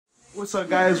What's up,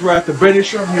 guys? We're at the British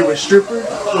Show. I'm here with Strippr.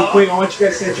 Real quick, I want you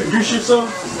guys to introduce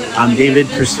yourself. I'm David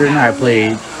Christian. I play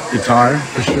guitar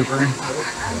for Strippr.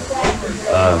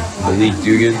 Malik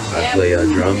Dugan. I play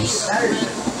drums.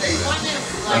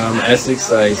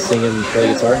 Essex. I sing and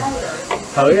play guitar.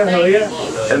 Hell yeah, hell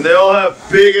yeah. And they all have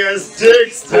big ass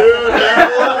dicks, dude.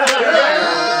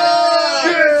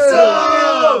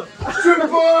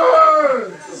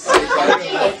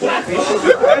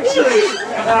 Actually,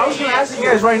 I was gonna ask you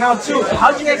guys right now too.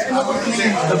 How'd you guys come up with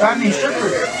the band name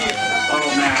Strippr? Oh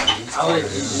man.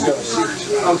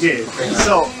 Okay,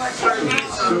 so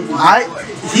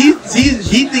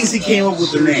he thinks he came up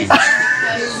with the name.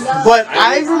 But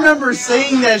I remember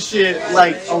saying that shit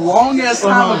like a long ass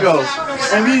time ago.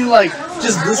 I mean, like,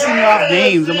 just listing off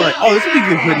names. I'm like, oh, this would be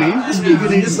a good name. This would be a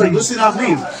good name. Just like listing off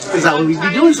names. Because that's what we'd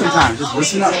be doing sometimes. Just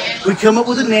listing up. We'd come up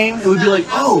with a name and we'd be like,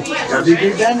 oh, that'd be a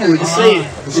good band name. We'd just say it.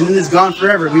 And then it's gone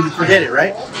forever. We'd forget it,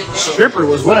 right? Strippr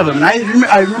was one of them. And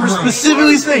I remember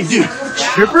specifically saying, dude,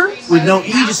 Strippr with no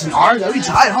E, just an R? That'd be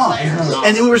tight, huh?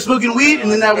 And then we were smoking weed and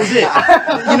then that was it.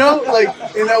 You know? Like,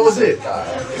 and that was it.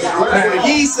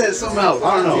 He said something else.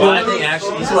 I don't know. Well, I think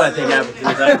actually, this is what I think happened.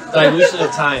 That dilution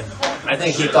of time. I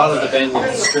think he thought of the band name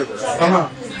Strippr.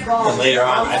 And later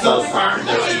on, I thought it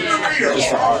was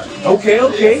just an R. Okay.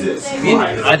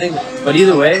 I think, but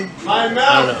either way, I don't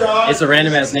know. It's a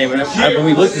random ass name. When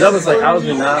we looked it up, it's like, how is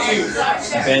it not a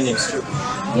band name Strippr?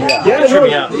 Yeah, Trip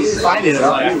me out. Find it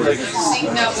out.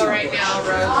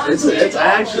 It's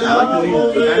actually I like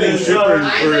the name Strippr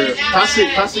for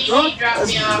classic rock.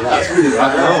 That's really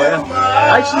rock.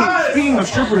 Actually, speaking of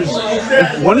strippers,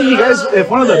 if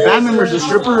one of the band members is a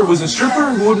stripper, was a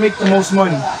stripper, who would make the most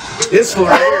money? This one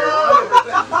right here.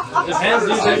 Depends,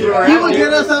 dude. He would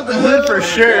get us out the hood for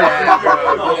sure. Get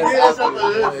us out the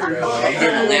hood for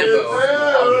sure.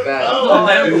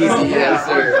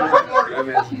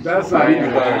 That's not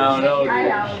even No.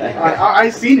 I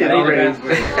seen it already.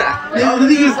 The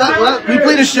thing is, we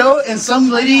played a show and some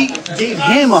lady gave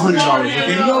him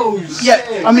 $100. Yeah,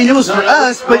 I mean it was for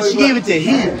us, but she gave it to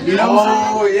him. You know?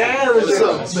 Oh yeah,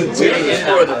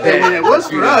 And it was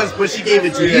for us, but she gave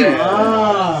it to you.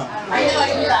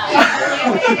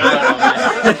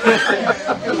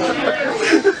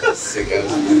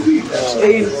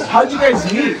 Hey, how'd you guys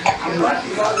meet? I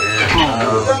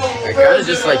kind of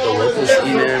just like the local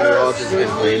scene, man. We're all just been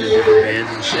playing in different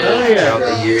bands and shit throughout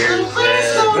the years.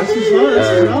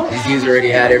 These dudes already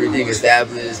had everything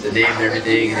established, the name and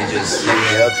everything, and they just hit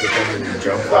me up to come in the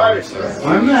drum choir. So,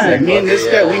 me and this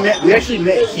guy, we actually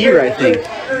met here, I think.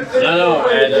 No,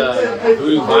 at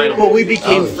Voodoo Vinyl. But we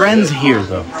became friends here,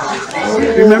 though.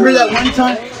 Remember that one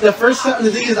time? The first time,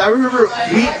 the thing is, I remember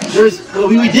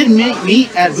we did meet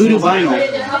at Voodoo Vinyl.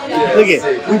 Look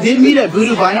at, we did meet at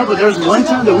Voodoo Vinyl, but there was one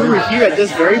time that we were here at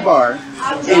this very bar,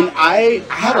 and I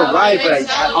had a ride, but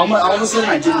all of a sudden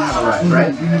I didn't have a ride,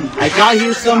 right? I got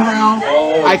here somehow,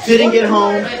 I couldn't get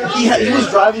home. He was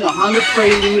driving a Honda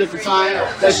Prelude at the time.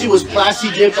 That shit was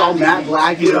plastic dipped, all matte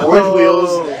black, and orange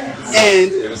wheels.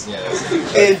 And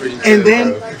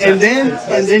then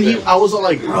I was all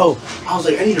like, bro, I was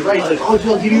like, I need a ride. He's like, oh, dude,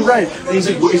 I'll give you a ride. And he's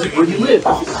like, where do you live? I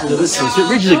live in Sunset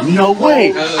Ridge. He's like, no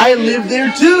way, I live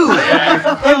there too.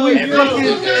 And we fucking,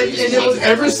 and it was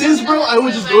ever since, bro. I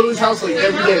would just go to his house like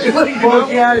every day. Like,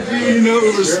 yeah, dude, you know,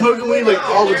 we were smoking weed like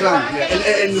all the time, and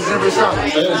it never stopped.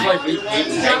 It was like we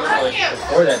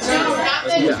before that too.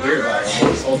 That's what's weird about it.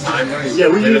 This whole time. Yeah,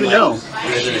 we didn't even know.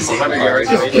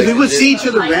 Because we would see each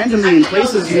other randomly in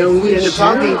places, you know, we ended up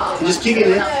talking and just kicking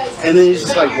it, and then it's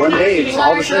just like one day, it's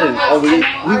all of a sudden,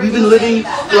 we've been living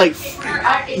like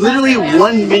literally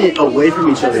 1 minute away from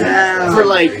each other for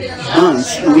like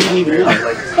months, and we didn't even know.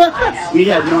 Like, we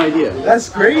had no idea. That's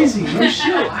crazy. No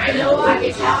shit.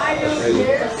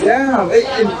 Yeah.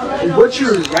 And what's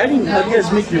your writing? How do you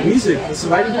guys make your music? What's the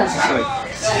writing process like?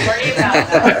 I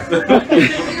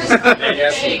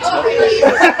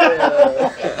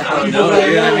don't know,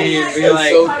 dude. I mean, we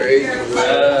like so crazy.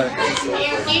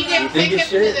 We think it's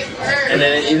shit, and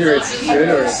then either it's good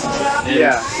or it's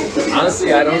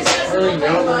honestly, I don't really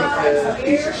know. Like,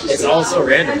 it's also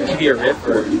random. It could be a riff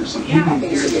or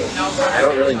I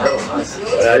don't really know. Honestly.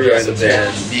 When I joined the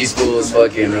band, B-School was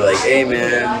fucking. We're like, hey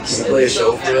man, can you play a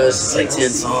show for us? It's like 10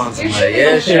 songs. I'm like,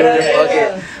 yeah, sure, fuck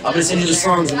it. I'm gonna send you the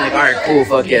songs. I'm like, alright, cool,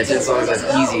 fuck yeah, 10 songs, that's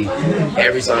easy.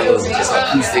 Every song was just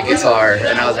acoustic guitar,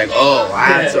 and I was like, oh,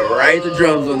 I have to write the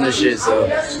drums on this shit. So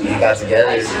we got together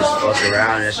and just fucked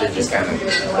around, and that shit just kind of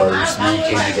smooth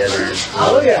came together.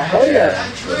 Oh yeah, hell yeah.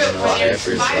 That's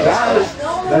the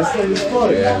fun.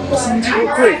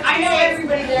 Real quick,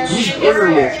 who's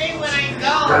ordering it?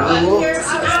 That's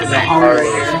the main part.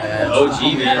 OG,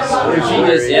 man. OG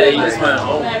just, yeah, he just went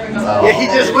home. Yeah, he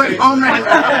just went home right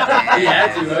now. He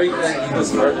had to, bro. He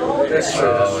was further.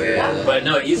 Oh, yeah. But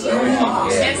no, he's the OG.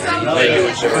 Yeah. Like,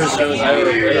 the first shows I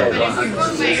ever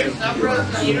played.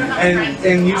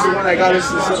 And he's the one that got us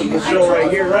the show right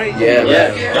here, right? Yeah,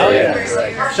 man. Yeah. Oh,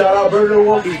 yeah. Shout out Burger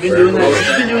Wolf. He's been doing this.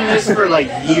 He's been doing this for like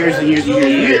years and years and years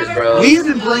and years, bro. We've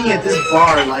been playing at this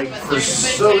bar like for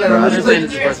so long. I've been playing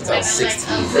this bar since I was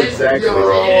 16. Exactly.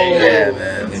 Yeah,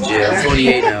 man. Legit. I'm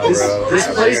 28 now, bro. This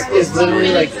place is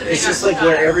literally like, it's just like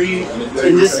where every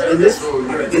in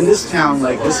this town,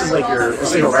 like this is like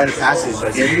it's like a rite of passage.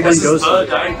 Like everyone goes to.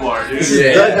 This is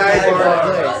the dive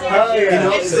bar. You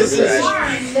know, this is,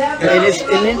 and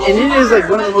it is like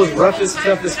one of the most roughest,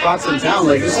 toughest spots in town.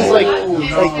 Like this is like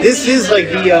this is like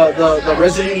the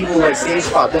Resident Evil like stage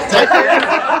spot. The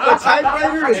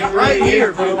typewriter is right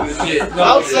here, bro.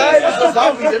 Outside is the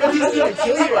zombies. Everything's gonna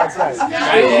kill you outside.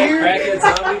 Right here,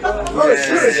 bro, it's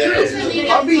true.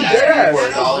 I'm being dead ass.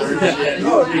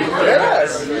 No, dude, dead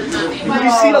ass.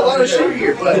 We've seen a lot of shit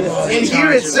here, but in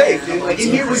here it's safe. Dude. Like in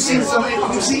here we've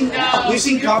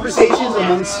seen conversations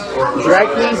amongst drag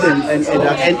queens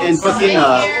and fucking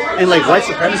and like white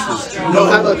supremacists. They'll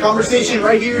have a conversation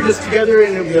right here, just together,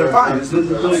 and they're fine. It's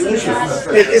no issue.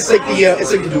 It's like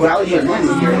the duality of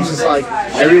men here. It's just like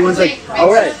everyone's like,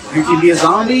 all right, you can be a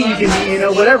zombie, you can be, you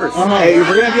know, whatever. Hey,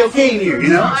 we're gonna be okay in here, you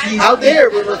know. Out there,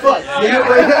 we're fucked. You know,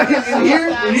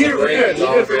 in here, we're good.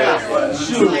 We're good for now.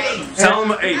 Shoot. Tell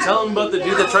him about the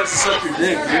dude that tries to suck your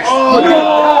dick. Dude. Oh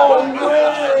no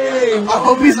way! I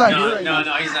hope he's not here. No,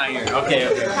 he's not here. Okay.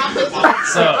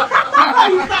 So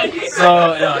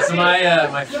my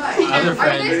other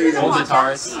friend, old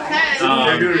guitarist,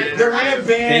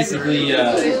 basically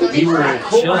we were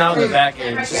chilling out in the back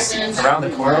and just around the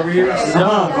corner over here. You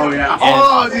know? Oh yeah.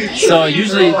 And so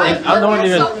usually no one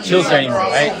even chills there anymore,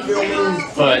 right?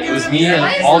 But it was me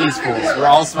and all these fools. We're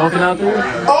all smoking out there,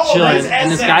 chilling,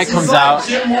 and this guy comes out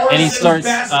and he starts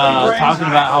talking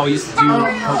about how he used to do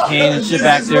cocaine and shit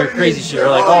back there, crazy shit.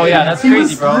 We're like, oh yeah, that's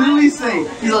crazy, bro. Literally saying,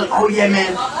 he's like, oh yeah,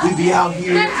 man, we be out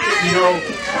here, you know,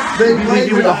 we be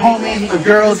here with the homies, the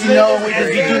girls, you know, we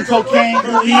just be doing cocaine,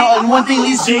 you know, and one thing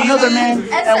leads to another, man,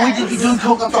 and we just be doing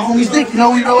coke off the homies' dick, you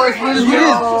know, we know what it is.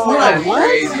 We're like, what?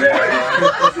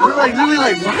 We're like, literally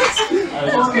like,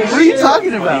 what are you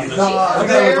talking about?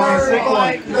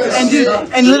 And dude,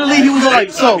 and literally he was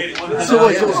like, so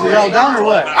we're all down or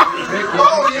what?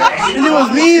 And it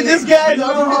was me, this guy, the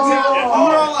other homie, and we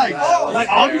were all like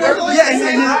all you guys,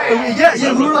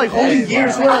 yeah, we were like holding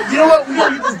gears. We were like, you know what, we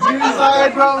gotta get this gear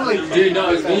inside, bro. Like, dude, no,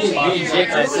 it was me and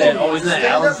Jake. I said, oh, isn't that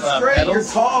Alan's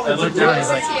pedals? I looked down and he's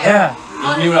like, yeah. He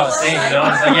knew what I was saying, you know?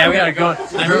 I was like, yeah, we gotta go.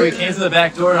 And I remember we came to the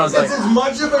back door and I was like,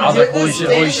 holy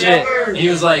shit. And he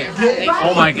was like,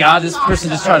 oh my god, this person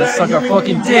just tried to suck our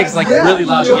fucking dicks, like really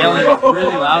loud, yelling really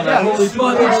loud, like holy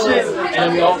fucking shit.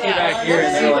 And we all came back here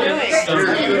and they were like, stoned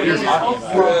we were talking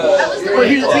about it. But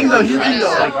here's the thing though,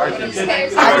 like, I was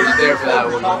there for that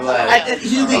one. I'm glad.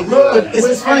 Here's the thing, it's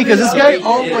just funny because this guy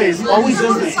always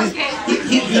does this.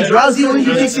 He draws you when he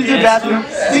takes you to the bathroom,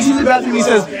 he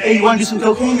says, hey, you wanna do some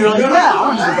cocaine? You're like, yeah, I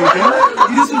wanna do some cocaine.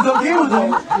 You do some cocaine with him,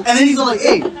 and then he's all like,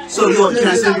 hey, so can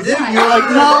I suck your dick? And you're like,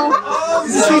 no. You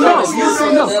just say no.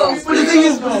 But the thing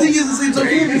is, it's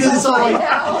okay because it's all like,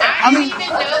 I mean,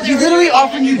 he's literally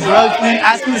offering you drugs and then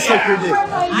asking to suck your dick.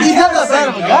 He's not that bad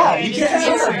of a guy. He's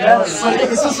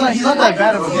not that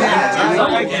bad of a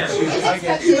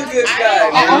guy. He's a good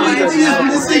guy. All we did is we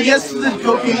just say yes to the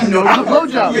cocaine, no to the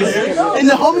blowjob. And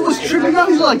the homie was tripping out.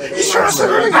 He's like, he's trying to suck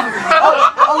your dick. I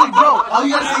was like, bro, all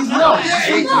you gotta say is no.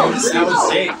 That was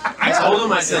safe. I told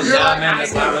him, I said, yeah, man,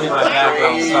 that's not really my bag, bro.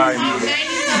 I'm sorry.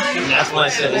 And that's when I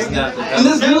said, isn't that the best? And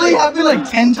this literally happened like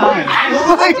 10 times.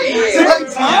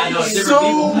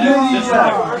 So many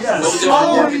times.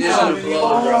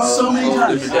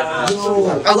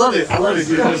 I love it,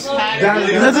 dude.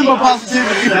 Nothing but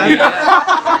positivity.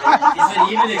 It's an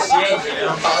even exchange, you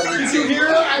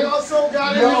know? I also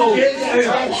got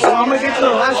So I'm gonna get to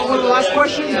the last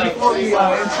question before we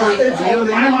intro the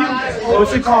interview.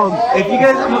 What's it called? If you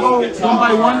guys ever go one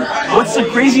by one, what's the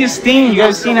craziest thing you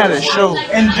guys seen at a show?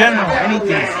 In general,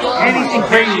 anything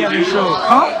crazy at a show?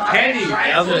 Huh? Candy. Oh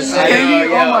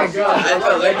my god. I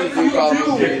felt like the food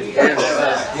problem.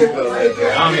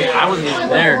 I mean, I wasn't even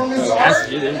there. That's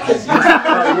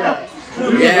it.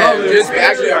 Yeah, just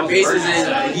actually our bassist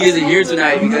he isn't here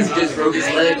tonight because he just broke his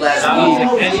leg last week.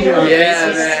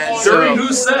 Yeah, man. During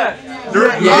whose set?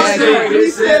 During Mike's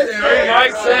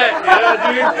set.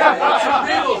 Yeah,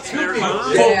 dude.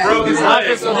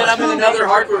 So then I'm in another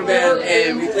hardcore band,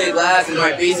 and we played last, and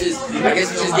my bassist, I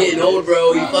guess he's just getting old,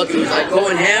 bro. He fucking was like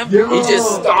going ham. He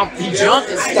just stomped, he jumped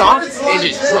and stomped, and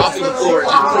just dropped to the floor.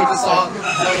 Just played the song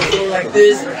like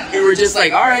this. We were just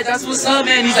like, all right, that's what's up,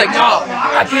 man. He's like, no,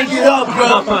 I can't get up,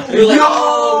 bro. We were like,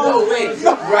 oh, no, wait.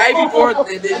 Right before,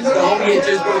 and then the homie had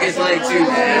just broke his leg too,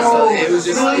 man. So it was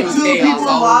just, it was Two chaos. people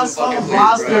lost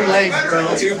their legs, bro.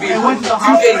 Two They went to the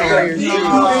bass hospital.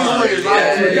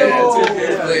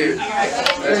 players.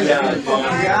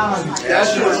 That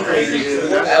shit was crazy,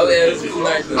 dude. That was cool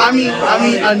night, though. I mean,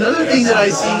 another thing that I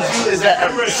seen too is that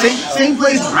same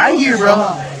place right here, bro.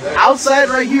 Outside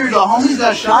right here, the homies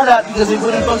got shot at because they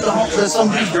wouldn't fuck some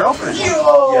dude's girlfriend.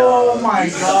 Oh my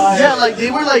god. Yeah, like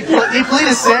they were like they played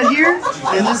a set here,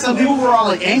 and then some people were all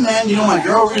like, "Hey man, you know my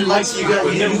girl really likes you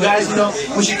guys, you know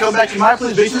when she come back to my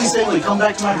place, basically saying like come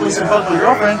back to my place and fuck my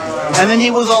girlfriend." And then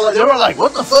he was all like, they were like,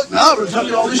 "What the fuck?" No, we're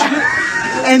talking all this shit.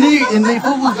 And they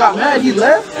fool got mad. He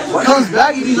left, comes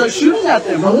back, and he's like shooting at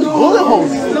them, bro. There's bullet holes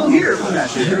still here from that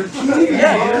shit.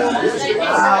 Yeah.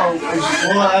 Wow.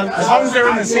 Well, As long as they're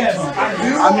in the same. I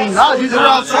mean, nah, dude, they're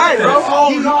outside, bro.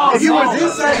 If you was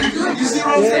inside, you could. You see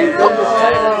what I'm saying?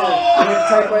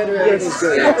 It's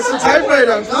a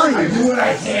typewriter, I'm telling you. Well, I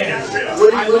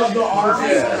don't know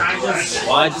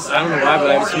why, but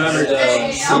I just remembered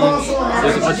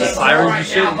there's a bunch of sirens and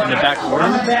shit in the back corner,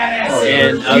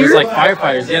 and there's like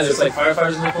firefighters. Yeah, there's like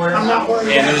firefighters in the corner, and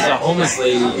there was a homeless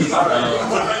lady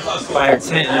by her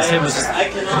tent, and the tent was just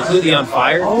completely on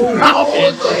fire.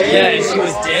 And she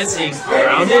was dancing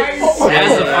around it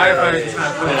as the firefighters were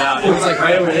trying to put it out. It was like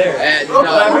right over there. And,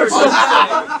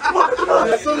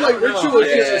 That's some like ritual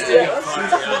shit.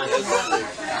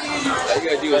 you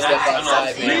gotta do is step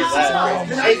outside, man.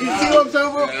 Hey, you see what I'm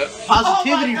talking about?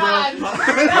 Positivity, bro. In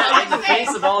the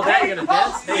face of all that, you're gonna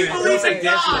dance? Hey, man, it's like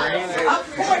dance in the rain.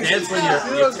 Dance when your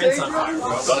tent's on fire,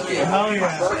 bro. Hell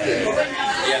yeah.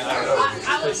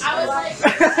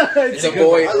 It's a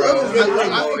void, bro.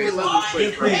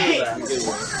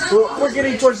 We're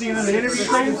getting towards the end of the interview,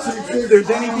 friends. If there's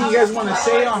anything you guys want to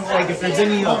say on, like, if there's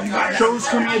any shows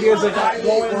coming up, you guys like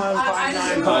going,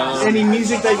 any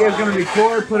music that you guys gonna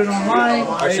record, put it online.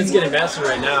 Our shit's getting mastered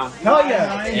right now, Hell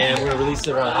yeah. and we're gonna release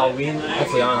it around Halloween,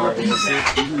 hopefully on our agency.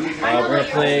 We're gonna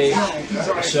play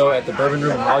a show at the Bourbon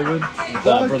Room in Hollywood.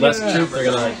 The burlesque troupe, they're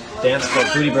gonna dance called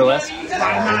Booty Burlesque.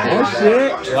 Oh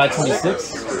shit. July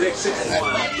 26th.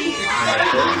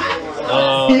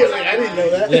 I didn't know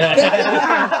that. Yeah.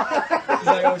 He's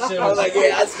like, oh shit. I was like,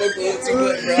 yeah, I smoked a little too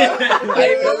much, bro. I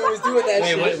didn't know we was doing that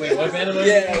shit. Wait, what band am I?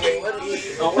 Yeah, wait, what is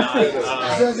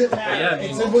it? And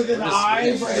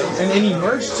any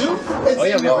merch too? Oh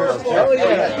yeah, we have merch.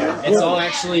 It's all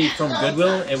actually from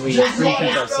Goodwill, and we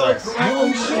pre-print ourselves.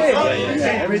 Oh shit.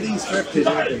 Everything's scripted.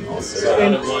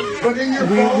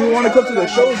 We want to come to the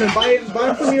shows and buy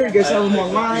them from here. You guys have them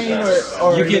online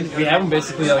or We have them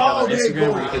basically like on our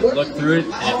Instagram where you can look through it,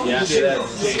 and if you have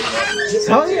that,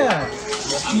 hell yeah.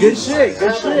 Good shit,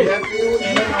 good shit.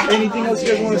 Anything else you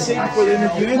guys want to say before the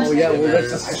interview ends? Oh yeah, well, let's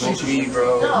just smoke weed,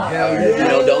 bro. You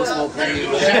know, don't smoke weed.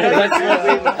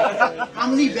 How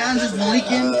many bands is Malik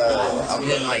in? I'm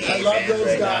in like 8 bands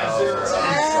right now.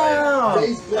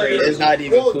 It's not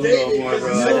even cool no more,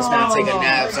 bro. I just want to take a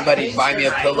nap. Somebody buy me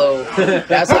a pillow.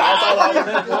 That's all I want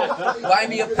to do. Buy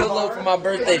me a pillow for my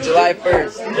birthday, July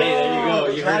 1st. hey, there you go.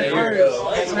 You heard it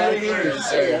here.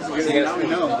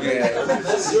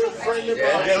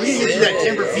 Yeah, we need to do that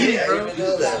timber feeding, bro.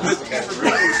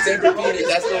 Timber feeding,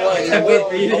 that's the one. I'm with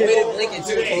Blinken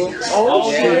too, fool.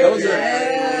 Oh shit, those are.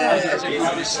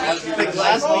 The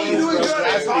glass beads, bro.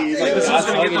 Glass beads. This is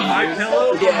gonna get the mic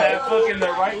pillow. Yeah, fucking the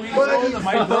right wing phone, the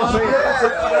mic pillow.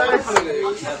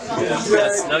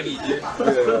 That's Snuggie, dude.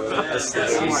 That's I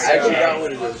actually got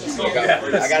one of those. I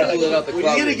gotta pull it out the We're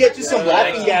closet. gonna get you some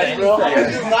laughing gas, bro.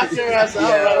 Just knock your ass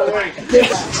out right away.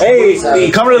 Hey,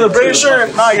 coming to the Britisher?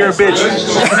 Nah, you're a bitch.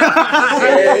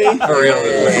 For real.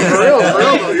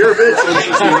 Though. You're a bitch.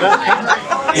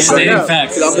 stating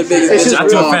facts. I'm the biggest Not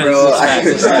bitch to of all, offend.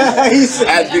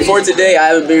 bro. Before today, I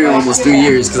haven't been in almost 3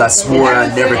 years because I swore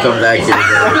I'd never come back here, bro.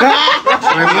 I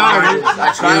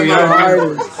tried my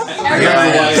hardest.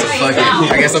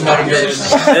 I guess I'm not a bitch.